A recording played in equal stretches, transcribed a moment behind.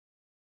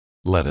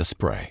Let us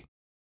pray.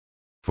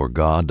 For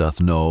God doth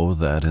know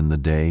that in the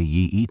day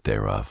ye eat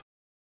thereof,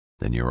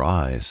 then your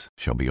eyes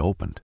shall be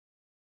opened,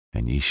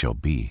 and ye shall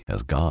be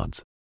as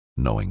gods,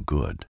 knowing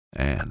good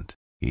and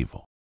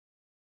evil.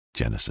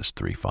 Genesis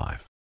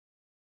 3:5.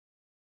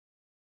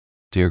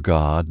 Dear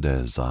God,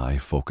 as I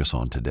focus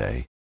on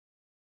today,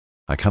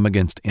 I come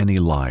against any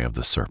lie of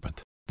the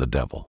serpent, the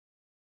devil,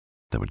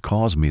 that would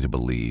cause me to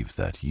believe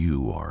that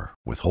you are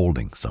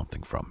withholding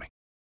something from me.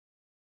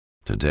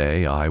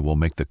 Today, I will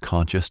make the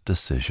conscious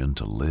decision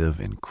to live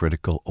in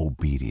critical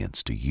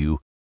obedience to you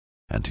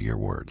and to your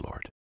word,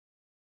 Lord.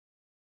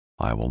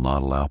 I will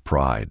not allow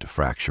pride to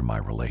fracture my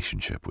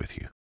relationship with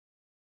you.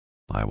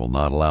 I will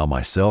not allow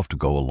myself to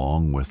go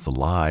along with the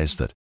lies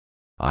that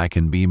I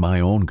can be my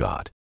own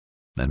God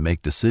and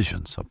make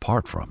decisions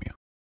apart from you.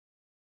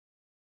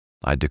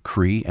 I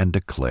decree and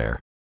declare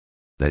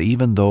that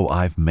even though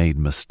I've made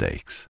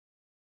mistakes,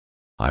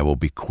 I will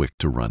be quick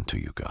to run to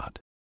you, God,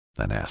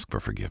 and ask for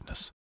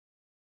forgiveness.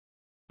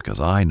 Because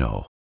I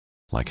know,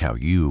 like how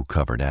you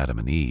covered Adam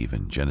and Eve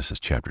in Genesis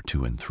chapter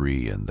 2 and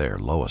 3 in their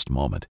lowest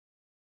moment,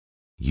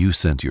 you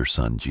sent your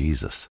son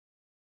Jesus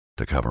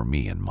to cover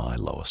me in my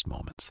lowest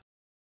moments.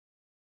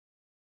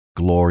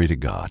 Glory to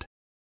God,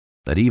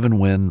 that even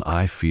when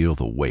I feel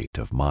the weight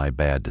of my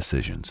bad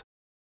decisions,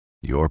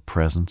 your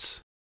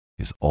presence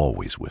is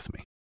always with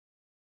me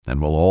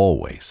and will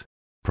always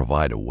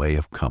provide a way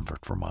of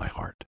comfort for my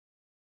heart.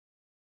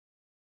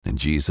 In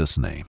Jesus'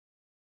 name,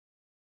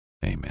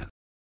 amen.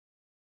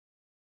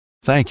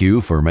 Thank you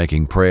for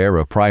making prayer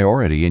a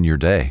priority in your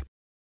day.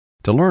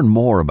 To learn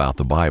more about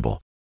the Bible,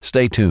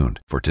 stay tuned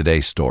for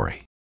today's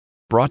story.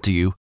 Brought to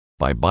you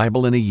by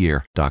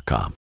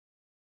BibleInAYear.com.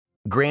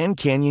 Grand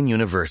Canyon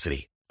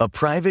University, a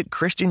private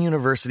Christian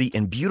university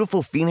in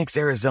beautiful Phoenix,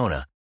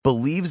 Arizona,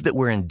 believes that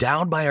we're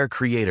endowed by our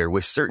Creator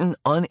with certain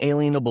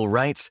unalienable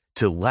rights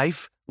to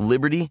life,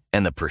 liberty,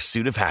 and the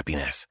pursuit of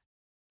happiness.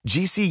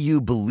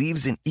 GCU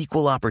believes in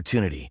equal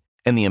opportunity,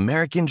 and the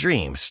American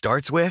dream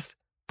starts with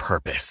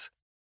purpose.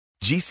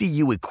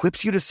 GCU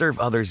equips you to serve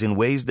others in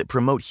ways that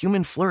promote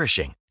human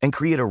flourishing and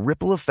create a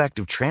ripple effect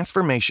of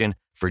transformation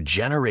for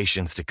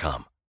generations to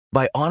come.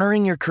 By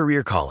honoring your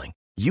career calling,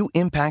 you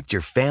impact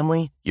your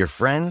family, your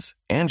friends,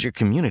 and your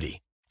community.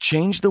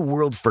 Change the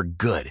world for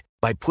good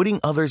by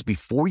putting others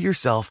before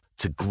yourself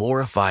to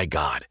glorify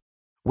God.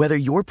 Whether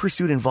your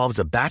pursuit involves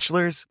a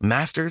bachelor's,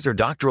 master's, or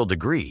doctoral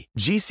degree,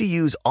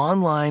 GCU's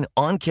online,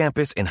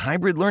 on-campus, and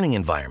hybrid learning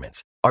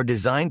environments are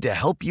designed to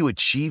help you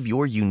achieve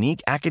your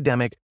unique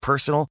academic,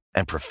 personal,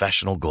 and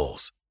professional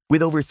goals.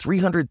 With over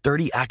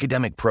 330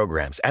 academic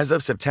programs as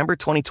of September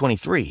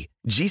 2023,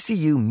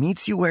 GCU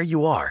meets you where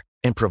you are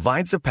and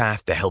provides a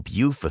path to help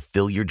you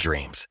fulfill your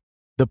dreams.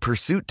 The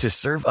pursuit to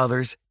serve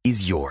others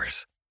is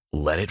yours.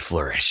 Let it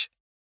flourish.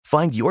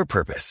 Find your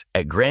purpose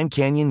at Grand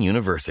Canyon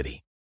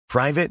University.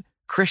 Private,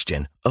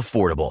 Christian,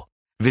 affordable.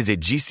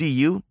 Visit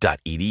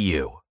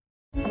gcu.edu.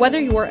 Whether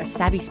you're a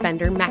savvy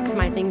spender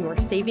maximizing your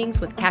savings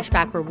with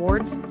cashback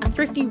rewards, a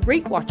thrifty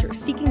rate watcher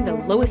seeking the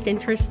lowest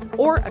interest,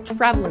 or a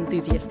travel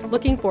enthusiast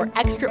looking for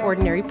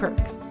extraordinary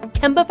perks,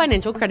 Kemba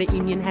Financial Credit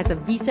Union has a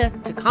visa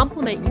to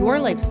complement your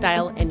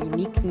lifestyle and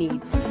unique needs.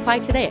 Apply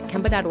today at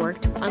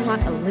Kemba.org to unlock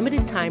a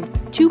limited-time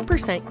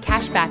 2%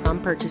 cash back on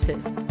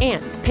purchases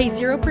and pay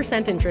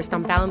 0% interest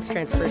on balance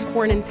transfers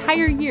for an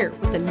entire year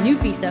with a new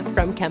visa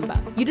from Kemba.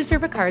 You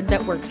deserve a card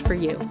that works for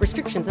you.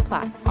 Restrictions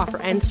apply. Offer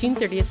ends June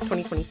 30th,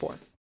 2024.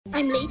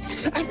 I'm late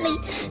for a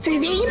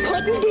very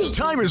important date.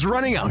 Time is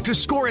running out to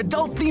score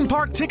adult theme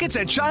park tickets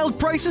at child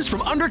prices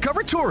from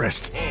Undercover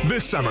Tourist.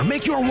 This summer,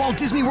 make your Walt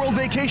Disney World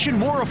vacation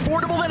more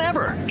affordable than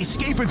ever.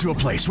 Escape into a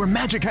place where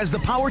magic has the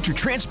power to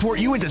transport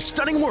you into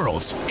stunning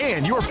worlds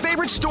and your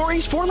favorite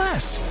stories for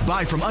less.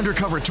 Buy from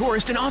Undercover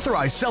Tourist, an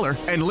authorized seller,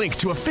 and link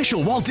to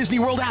official Walt Disney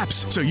World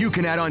apps so you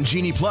can add on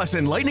Genie Plus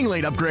and Lightning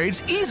Lane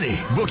upgrades easy.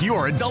 Book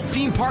your adult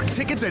theme park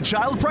tickets at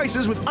child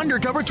prices with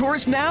Undercover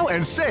Tourist now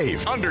and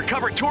save.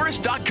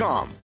 UndercoverTourist.com.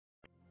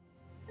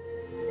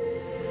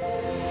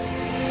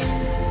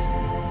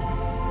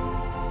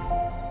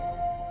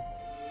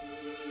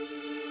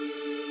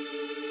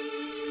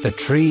 The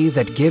tree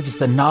that gives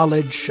the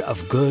knowledge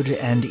of good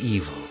and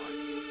evil.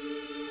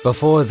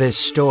 Before this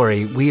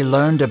story, we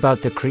learned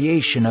about the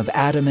creation of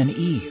Adam and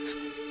Eve.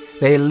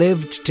 They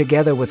lived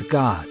together with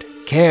God,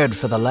 cared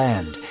for the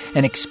land,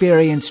 and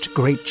experienced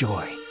great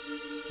joy.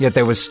 Yet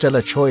there was still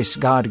a choice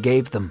God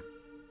gave them.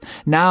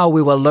 Now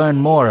we will learn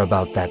more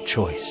about that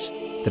choice,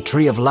 the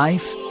tree of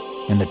life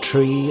and the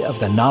tree of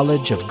the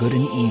knowledge of good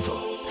and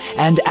evil,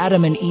 and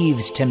Adam and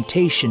Eve's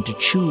temptation to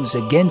choose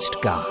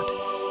against God,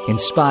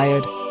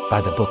 inspired by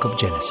the book of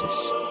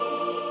Genesis.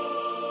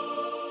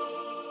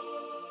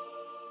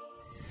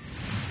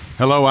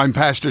 Hello, I'm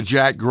Pastor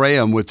Jack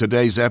Graham with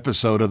today's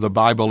episode of the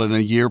Bible in a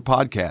Year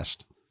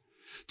podcast.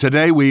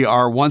 Today we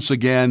are once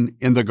again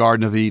in the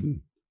Garden of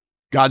Eden.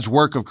 God's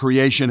work of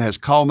creation has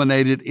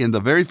culminated in the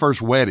very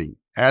first wedding.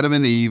 Adam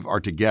and Eve are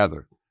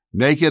together,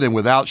 naked and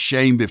without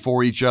shame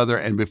before each other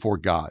and before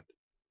God.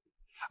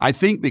 I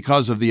think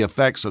because of the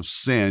effects of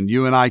sin,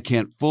 you and I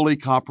can't fully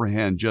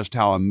comprehend just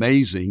how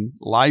amazing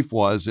life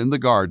was in the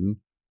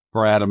garden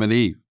for Adam and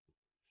Eve.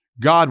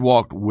 God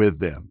walked with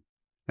them.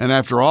 And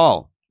after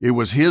all, it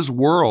was His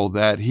world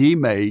that He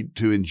made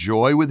to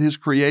enjoy with His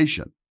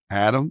creation,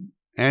 Adam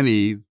and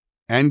Eve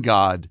and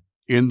God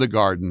in the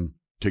garden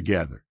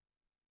together.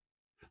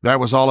 That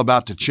was all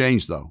about to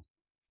change, though.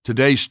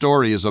 Today's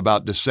story is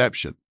about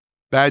deception,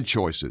 bad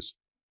choices,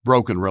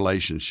 broken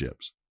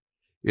relationships.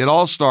 It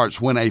all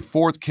starts when a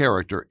fourth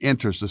character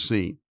enters the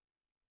scene,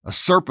 a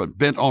serpent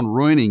bent on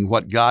ruining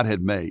what God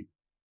had made.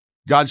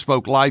 God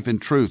spoke life and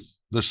truth.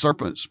 The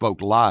serpent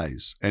spoke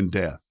lies and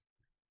death.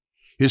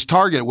 His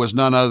target was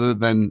none other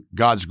than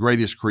God's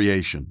greatest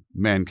creation,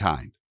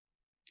 mankind.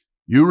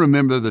 You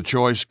remember the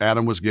choice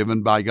Adam was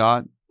given by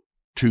God?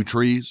 2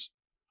 trees.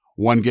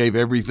 One gave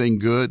everything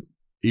good,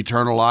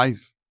 eternal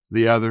life,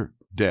 the other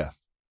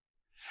death.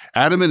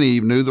 Adam and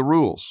Eve knew the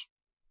rules.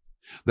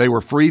 They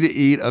were free to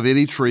eat of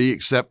any tree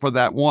except for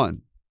that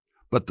one.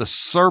 But the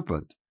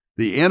serpent,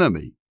 the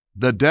enemy,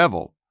 the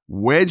devil,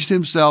 wedged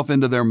himself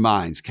into their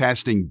minds,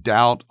 casting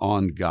doubt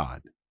on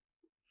God.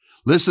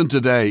 Listen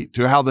today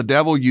to how the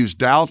devil used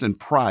doubt and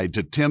pride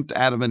to tempt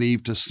Adam and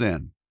Eve to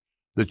sin.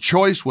 The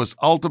choice was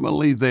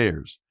ultimately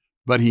theirs,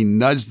 but he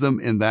nudged them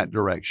in that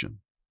direction.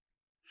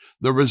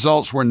 The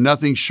results were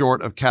nothing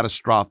short of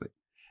catastrophic,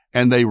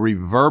 and they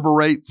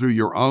reverberate through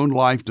your own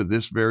life to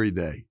this very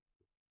day.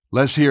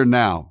 Let's hear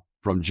now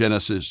from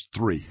Genesis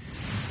 3.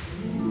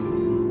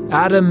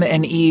 Adam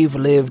and Eve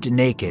lived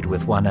naked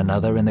with one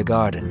another in the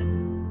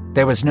garden.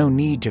 There was no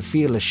need to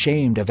feel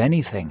ashamed of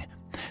anything,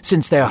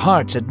 since their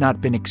hearts had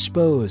not been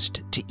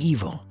exposed to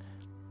evil.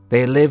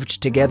 They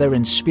lived together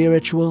in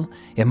spiritual,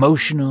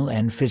 emotional,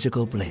 and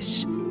physical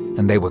bliss,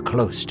 and they were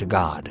close to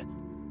God.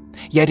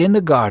 Yet in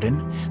the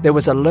garden there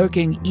was a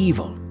lurking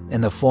evil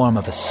in the form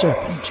of a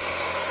serpent.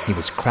 He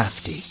was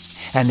crafty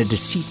and a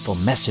deceitful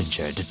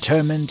messenger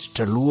determined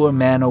to lure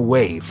man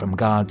away from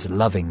God's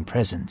loving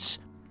presence.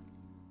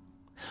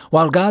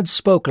 While God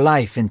spoke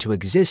life into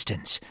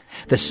existence,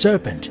 the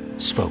serpent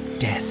spoke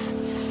death.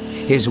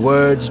 His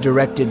words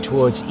directed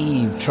towards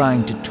Eve,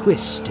 trying to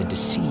twist and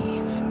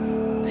deceive.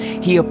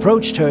 He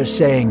approached her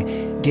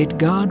saying, "Did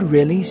God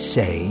really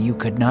say you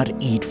could not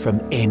eat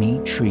from any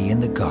tree in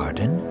the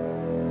garden?"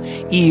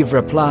 Eve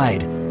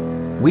replied,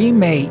 "We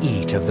may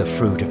eat of the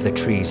fruit of the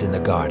trees in the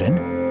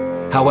garden.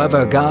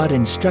 However, God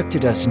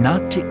instructed us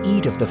not to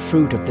eat of the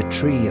fruit of the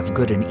tree of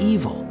good and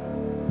evil,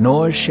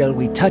 nor shall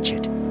we touch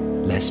it,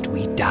 lest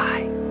we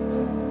die."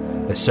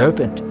 The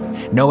serpent,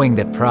 knowing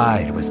that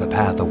pride was the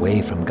path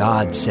away from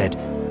God, said,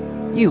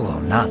 "You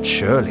will not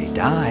surely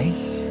die.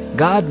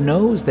 God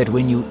knows that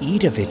when you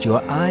eat of it,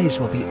 your eyes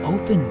will be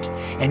opened,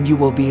 and you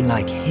will be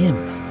like Him,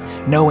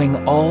 knowing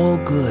all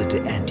good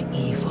and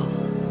evil."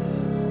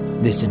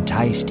 This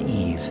enticed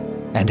Eve,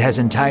 and has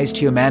enticed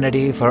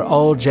humanity for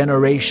all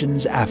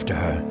generations after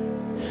her.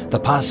 The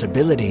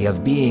possibility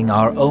of being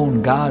our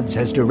own gods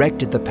has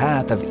directed the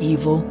path of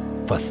evil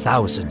for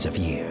thousands of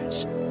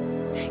years.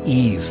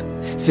 Eve,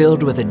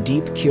 filled with a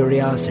deep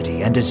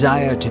curiosity and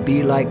desire to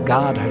be like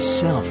God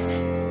herself,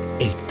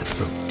 ate the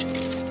fruit.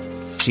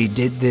 She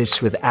did this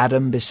with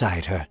Adam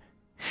beside her.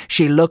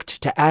 She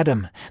looked to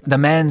Adam, the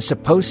man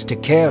supposed to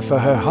care for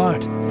her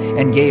heart,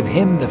 and gave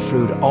him the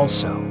fruit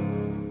also.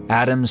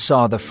 Adam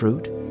saw the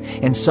fruit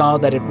and saw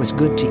that it was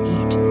good to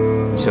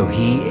eat, so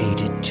he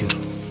ate it too.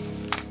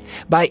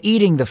 By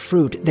eating the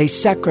fruit, they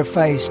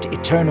sacrificed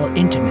eternal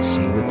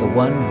intimacy with the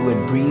one who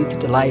had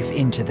breathed life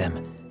into them.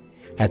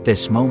 At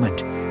this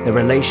moment, the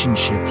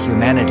relationship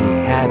humanity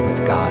had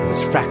with God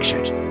was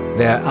fractured.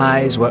 Their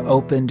eyes were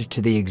opened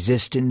to the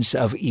existence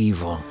of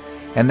evil,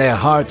 and their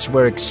hearts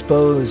were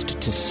exposed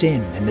to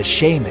sin and the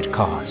shame it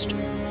caused.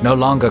 No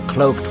longer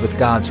cloaked with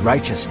God's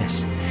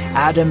righteousness,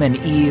 Adam and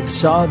Eve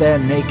saw their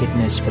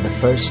nakedness for the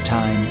first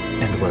time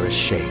and were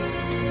ashamed.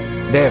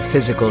 Their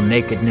physical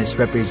nakedness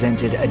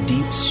represented a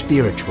deep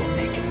spiritual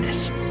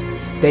nakedness.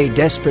 They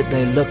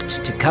desperately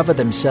looked to cover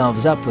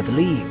themselves up with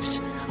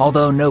leaves,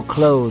 although no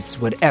clothes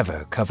would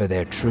ever cover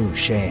their true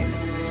shame.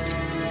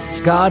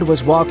 God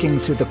was walking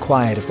through the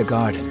quiet of the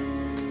garden.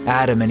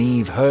 Adam and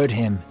Eve heard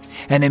Him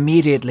and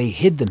immediately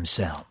hid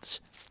themselves.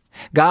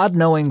 God,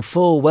 knowing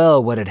full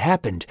well what had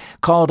happened,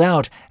 called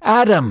out,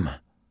 "Adam,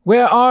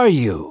 where are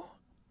you?"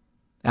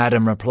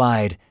 Adam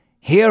replied,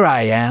 "Here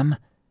I am.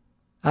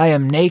 I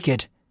am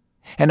naked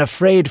and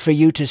afraid for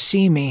you to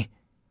see me."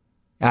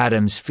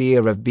 Adam's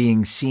fear of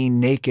being seen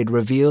naked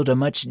revealed a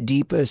much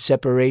deeper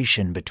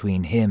separation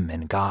between him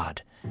and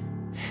God.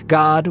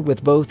 God,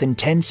 with both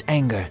intense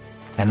anger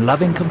and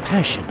loving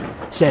compassion,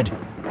 said,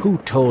 "Who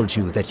told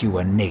you that you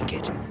were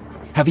naked?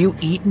 Have you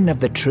eaten of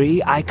the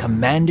tree I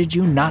commanded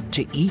you not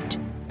to eat?"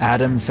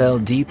 Adam fell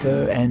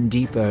deeper and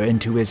deeper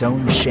into his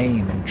own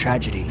shame and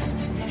tragedy.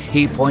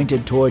 He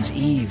pointed towards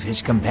Eve,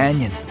 his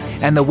companion,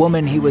 and the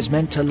woman he was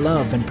meant to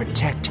love and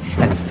protect,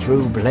 and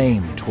threw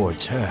blame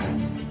towards her.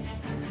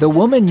 "The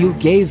woman you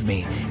gave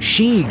me,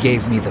 she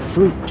gave me the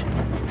fruit."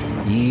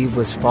 Eve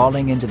was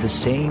falling into the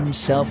same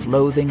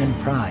self-loathing and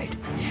pride,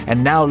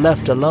 and now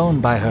left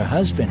alone by her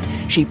husband,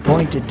 she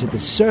pointed to the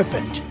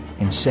serpent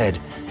and said,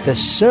 "The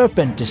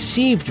serpent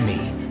deceived me,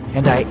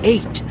 and I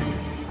ate."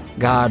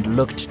 God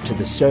looked to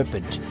the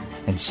serpent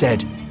and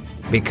said,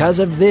 "Because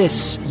of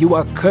this you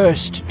are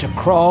cursed to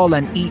crawl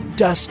and eat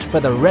dust for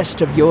the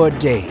rest of your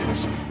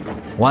days.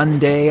 One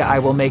day I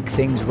will make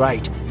things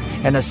right,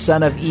 and a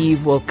son of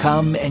Eve will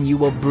come, and you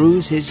will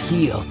bruise his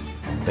heel,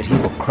 but he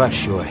will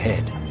crush your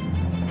head."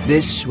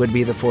 This would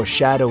be the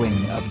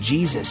foreshadowing of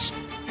Jesus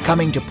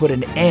coming to put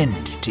an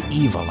end to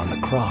evil on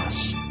the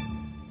cross.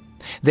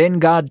 Then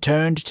God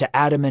turned to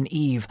Adam and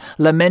Eve,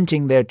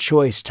 lamenting their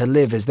choice to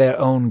live as their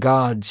own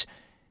gods.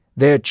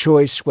 Their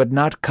choice would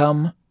not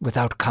come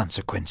without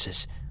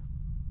consequences.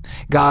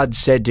 God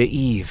said to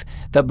Eve,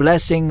 "The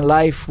blessing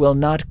life will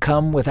not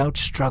come without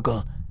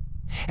struggle,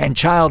 and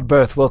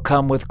childbirth will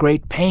come with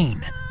great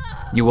pain.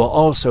 You will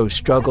also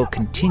struggle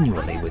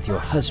continually with your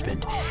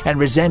husband and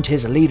resent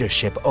his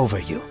leadership over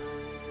you."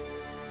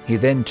 He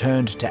then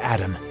turned to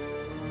Adam.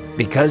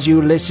 "Because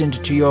you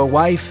listened to your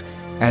wife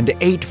and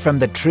ate from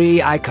the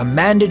tree I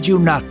commanded you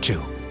not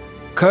to,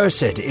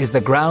 cursed is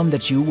the ground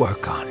that you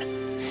work on.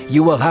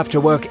 You will have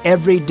to work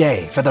every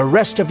day for the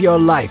rest of your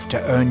life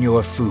to earn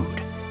your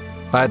food.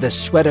 By the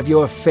sweat of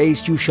your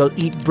face you shall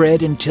eat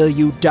bread until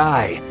you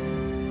die,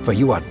 for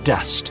you are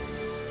dust,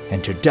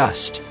 and to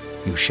dust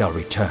you shall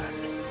return."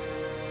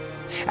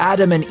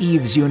 Adam and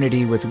Eve's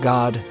unity with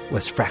God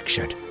was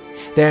fractured.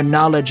 Their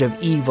knowledge of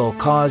evil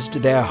caused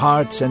their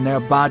hearts and their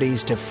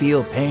bodies to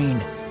feel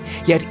pain.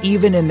 Yet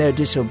even in their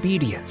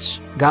disobedience,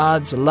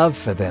 God's love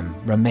for them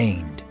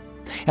remained,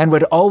 and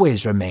would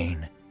always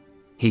remain.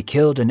 He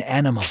killed an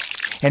animal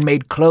and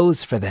made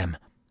clothes for them.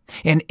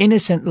 An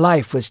innocent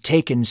life was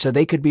taken so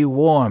they could be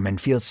warm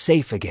and feel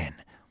safe again.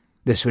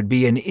 This would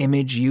be an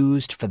image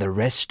used for the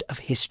rest of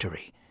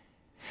history.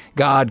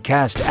 God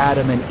cast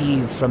Adam and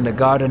Eve from the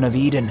Garden of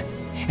Eden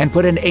and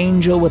put an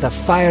angel with a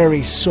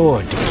fiery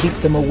sword to keep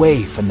them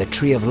away from the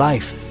tree of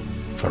life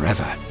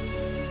forever.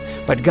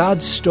 But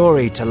God's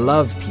story to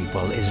love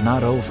people is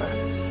not over.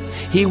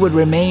 He would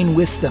remain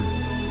with them,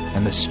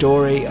 and the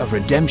story of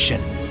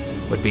redemption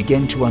would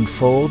begin to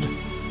unfold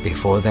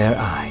before their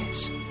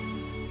eyes.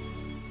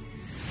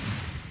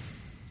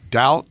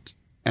 Doubt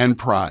and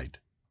pride.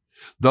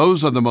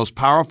 Those are the most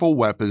powerful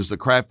weapons the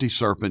crafty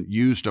serpent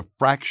used to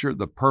fracture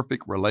the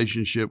perfect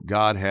relationship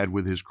God had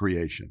with his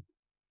creation.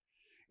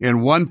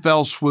 In one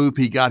fell swoop,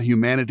 he got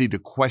humanity to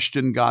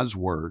question God's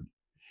word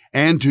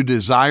and to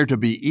desire to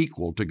be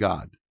equal to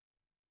God.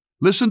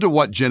 Listen to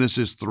what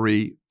Genesis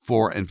 3,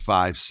 4, and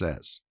 5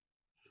 says.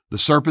 "The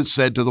serpent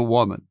said to the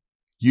woman,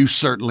 'You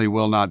certainly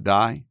will not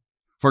die,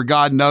 for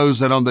God knows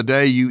that on the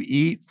day you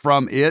eat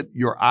from it,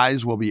 your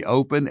eyes will be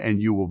open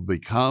and you will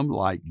become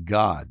like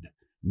God,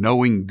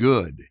 knowing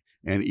good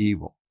and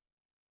evil.'"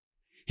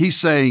 He's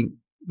saying,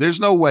 there's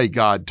no way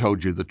God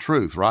told you the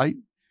truth, right?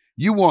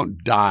 You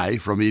won't die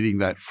from eating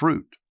that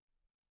fruit.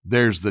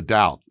 There's the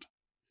doubt.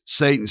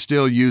 Satan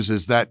still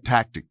uses that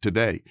tactic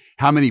today.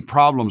 How many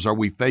problems are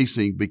we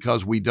facing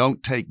because we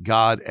don't take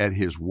God at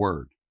his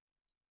word?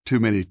 Too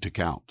many to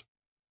count.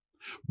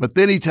 But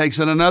then he takes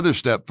it another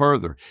step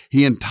further.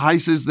 He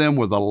entices them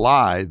with a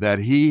lie that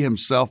he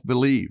himself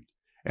believed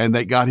and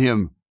that got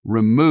him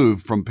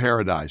removed from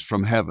paradise,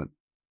 from heaven.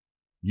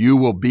 You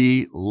will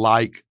be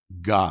like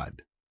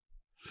God.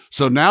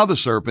 So now the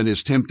serpent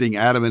is tempting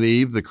Adam and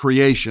Eve, the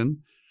creation,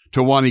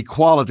 to want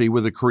equality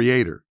with the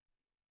Creator.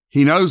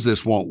 He knows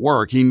this won't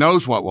work. He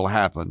knows what will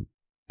happen,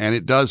 and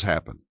it does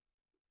happen.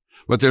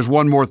 But there's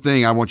one more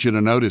thing I want you to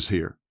notice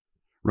here.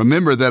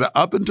 Remember that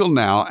up until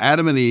now,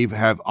 Adam and Eve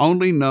have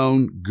only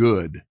known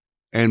good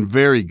and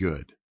very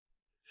good.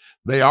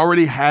 They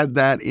already had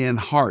that in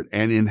heart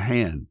and in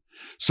hand.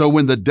 So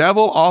when the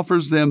devil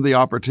offers them the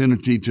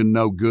opportunity to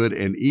know good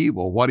and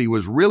evil, what he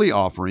was really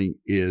offering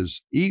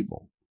is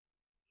evil.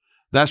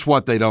 That's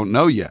what they don't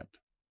know yet.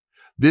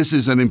 This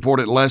is an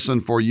important lesson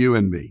for you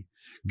and me.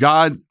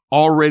 God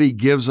already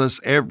gives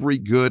us every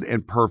good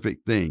and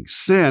perfect thing.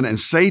 Sin and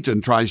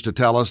Satan tries to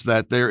tell us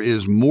that there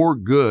is more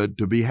good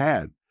to be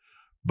had,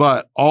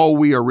 but all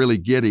we are really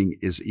getting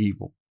is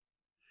evil.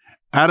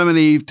 Adam and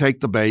Eve take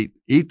the bait,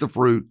 eat the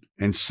fruit,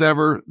 and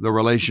sever the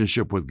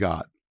relationship with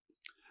God.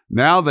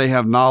 Now they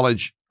have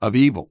knowledge of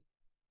evil.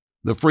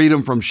 The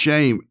freedom from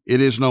shame,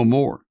 it is no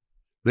more.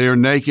 They are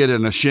naked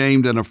and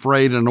ashamed and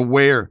afraid and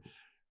aware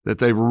that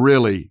they've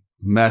really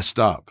messed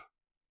up.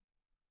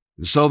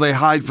 And so they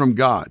hide from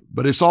God,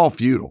 but it's all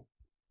futile.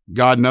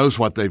 God knows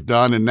what they've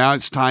done, and now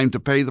it's time to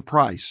pay the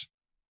price.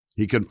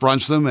 He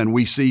confronts them, and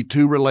we see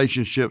two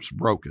relationships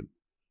broken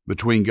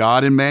between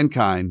God and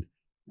mankind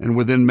and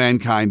within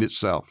mankind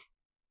itself.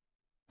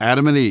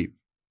 Adam and Eve,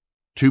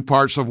 two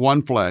parts of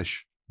one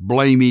flesh,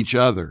 blame each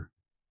other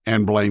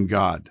and blame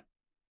God.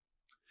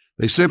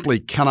 They simply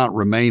cannot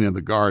remain in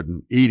the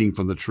garden eating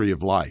from the tree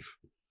of life.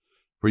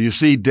 For you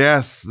see,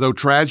 death, though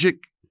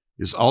tragic,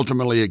 is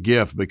ultimately a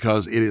gift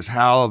because it is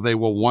how they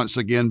will once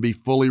again be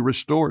fully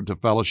restored to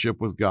fellowship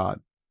with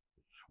God.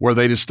 Were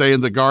they to stay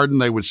in the garden,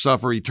 they would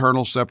suffer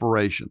eternal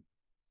separation.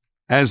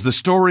 As the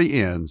story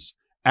ends,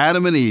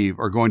 Adam and Eve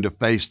are going to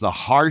face the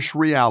harsh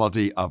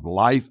reality of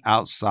life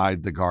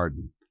outside the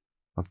garden,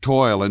 of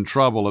toil and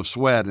trouble, of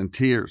sweat and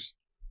tears.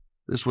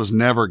 This was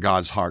never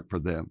God's heart for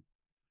them,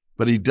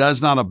 but He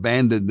does not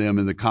abandon them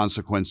in the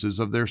consequences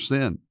of their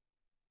sin.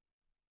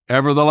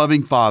 Ever the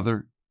loving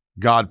Father,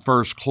 God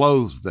first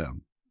clothes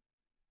them,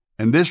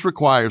 and this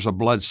requires a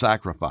blood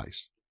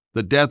sacrifice,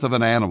 the death of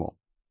an animal.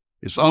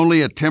 It's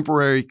only a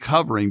temporary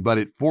covering, but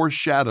it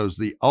foreshadows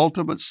the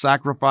ultimate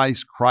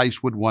sacrifice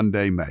Christ would one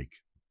day make.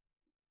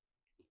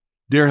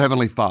 Dear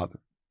Heavenly Father,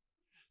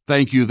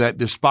 thank You that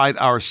despite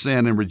our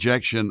sin and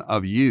rejection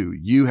of You,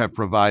 You have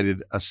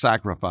provided a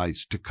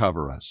sacrifice to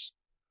cover us,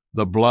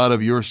 the blood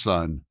of Your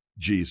Son,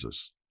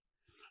 Jesus.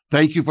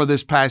 Thank You for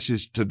this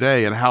passage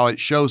today and how it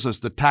shows us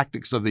the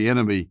tactics of the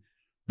enemy,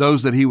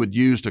 those that he would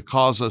use to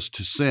cause us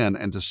to sin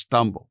and to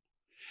stumble.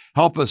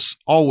 Help us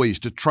always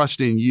to trust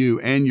in You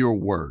and Your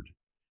word.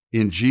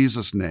 In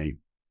Jesus' name,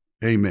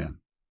 amen.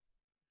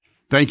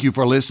 Thank you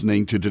for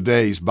listening to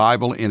today's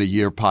Bible in a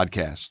Year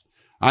podcast.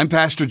 I'm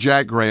Pastor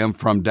Jack Graham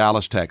from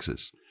Dallas,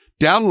 Texas.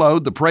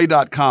 Download the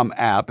Pray.com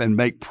app and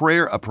make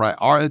prayer a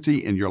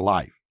priority in your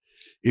life.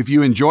 If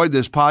you enjoyed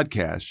this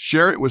podcast,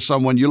 share it with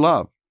someone you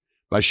love.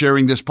 By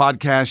sharing this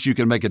podcast, you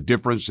can make a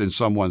difference in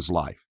someone's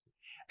life.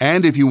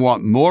 And if you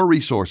want more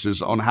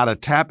resources on how to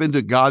tap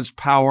into God's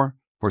power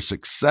for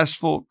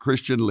successful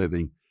Christian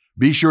living,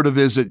 be sure to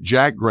visit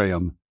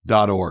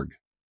jackgraham.org.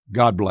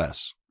 God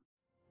bless.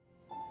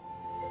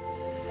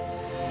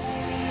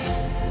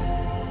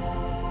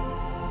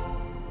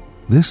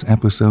 This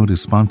episode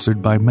is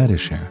sponsored by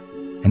Medishare,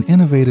 an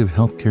innovative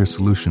healthcare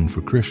solution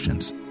for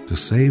Christians to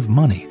save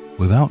money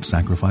without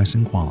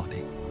sacrificing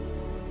quality.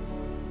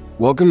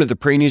 Welcome to the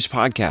Pray News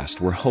Podcast,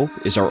 where hope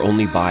is our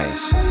only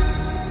bias.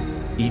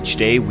 Each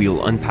day, we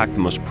will unpack the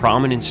most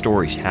prominent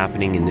stories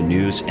happening in the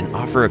news and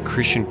offer a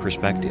Christian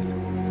perspective.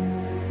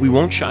 We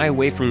won't shy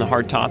away from the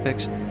hard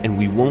topics, and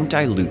we won't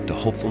dilute the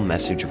hopeful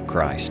message of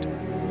Christ.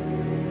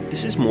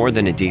 This is more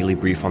than a daily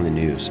brief on the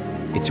news.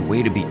 It's a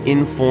way to be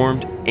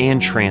informed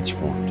and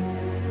transformed.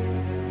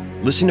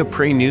 Listen to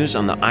Pray News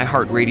on the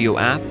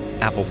iHeartRadio app,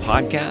 Apple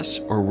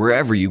Podcasts, or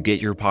wherever you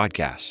get your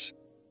podcasts.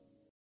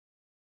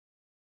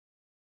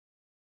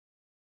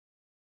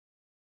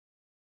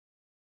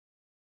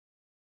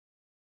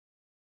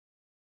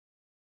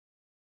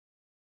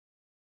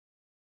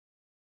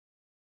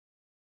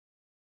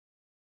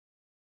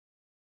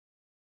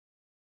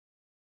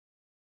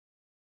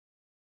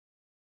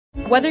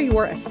 Whether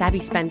you're a savvy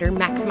spender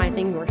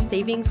maximizing your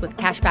savings with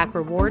cashback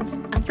rewards,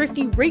 a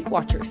thrifty rate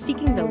watcher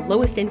seeking the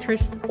lowest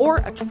interest, or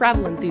a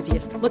travel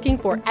enthusiast looking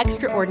for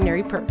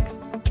extraordinary perks,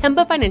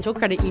 Kemba Financial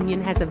Credit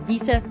Union has a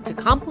visa to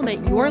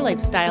complement your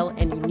lifestyle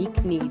and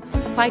unique needs.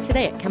 Apply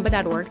today at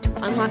Kemba.org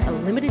to unlock a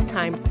limited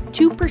time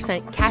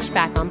 2% cash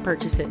back on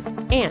purchases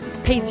and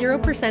pay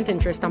 0%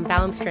 interest on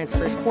balance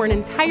transfers for an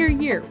entire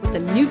year with a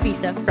new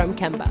visa from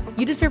Kemba.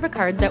 You deserve a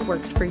card that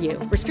works for you.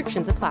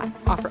 Restrictions apply.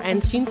 Offer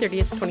ends June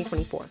 30th,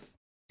 2024.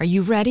 Are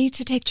you ready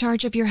to take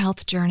charge of your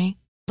health journey?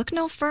 Look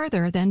no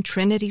further than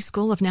Trinity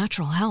School of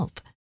Natural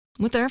Health.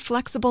 With their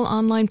flexible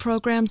online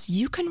programs,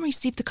 you can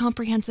receive the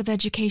comprehensive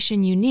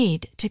education you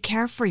need to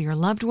care for your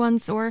loved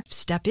ones or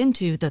step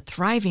into the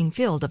thriving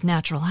field of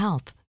natural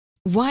health.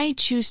 Why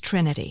choose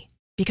Trinity?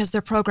 Because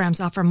their programs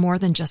offer more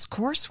than just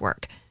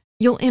coursework.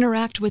 You'll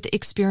interact with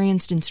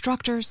experienced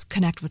instructors,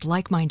 connect with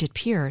like-minded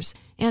peers,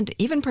 and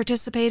even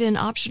participate in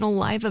optional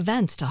live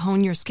events to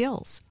hone your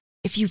skills.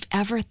 If you've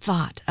ever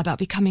thought about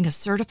becoming a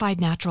certified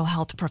natural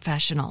health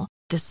professional,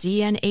 the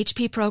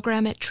CNHP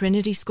program at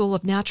Trinity School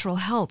of Natural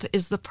Health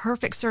is the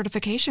perfect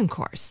certification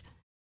course.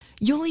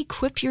 You'll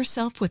equip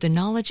yourself with the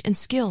knowledge and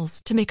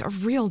skills to make a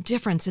real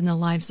difference in the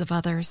lives of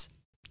others.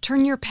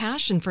 Turn your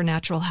passion for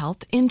natural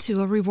health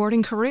into a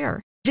rewarding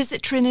career.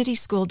 Visit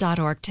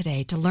trinityschool.org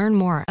today to learn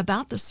more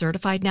about the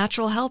Certified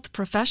Natural Health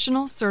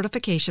Professional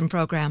Certification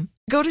Program.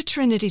 Go to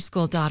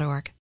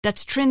trinityschool.org.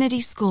 That's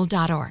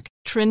trinityschool.org.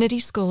 Trinity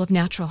School of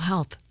Natural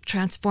Health.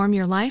 Transform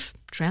your life,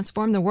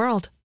 transform the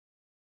world.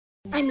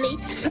 I'm late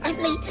for a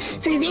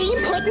very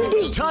important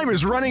date. Time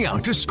is running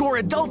out to score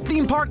adult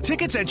theme park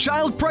tickets at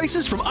child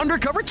prices from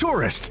Undercover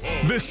Tourist.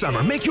 This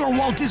summer, make your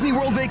Walt Disney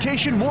World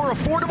vacation more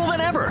affordable than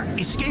ever.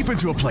 Escape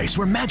into a place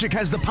where magic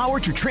has the power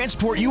to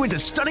transport you into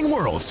stunning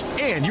worlds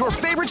and your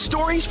favorite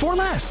stories for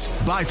less.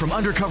 Buy from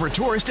Undercover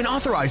Tourist, an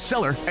authorized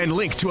seller, and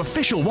link to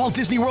official Walt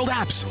Disney World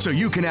apps so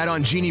you can add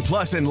on Genie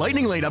Plus and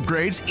Lightning Lane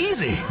upgrades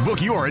easy.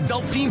 Book your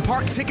adult theme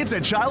park tickets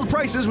at child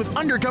prices with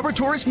Undercover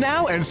Tourist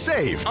now and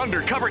save.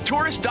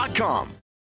 UndercoverTourist.com.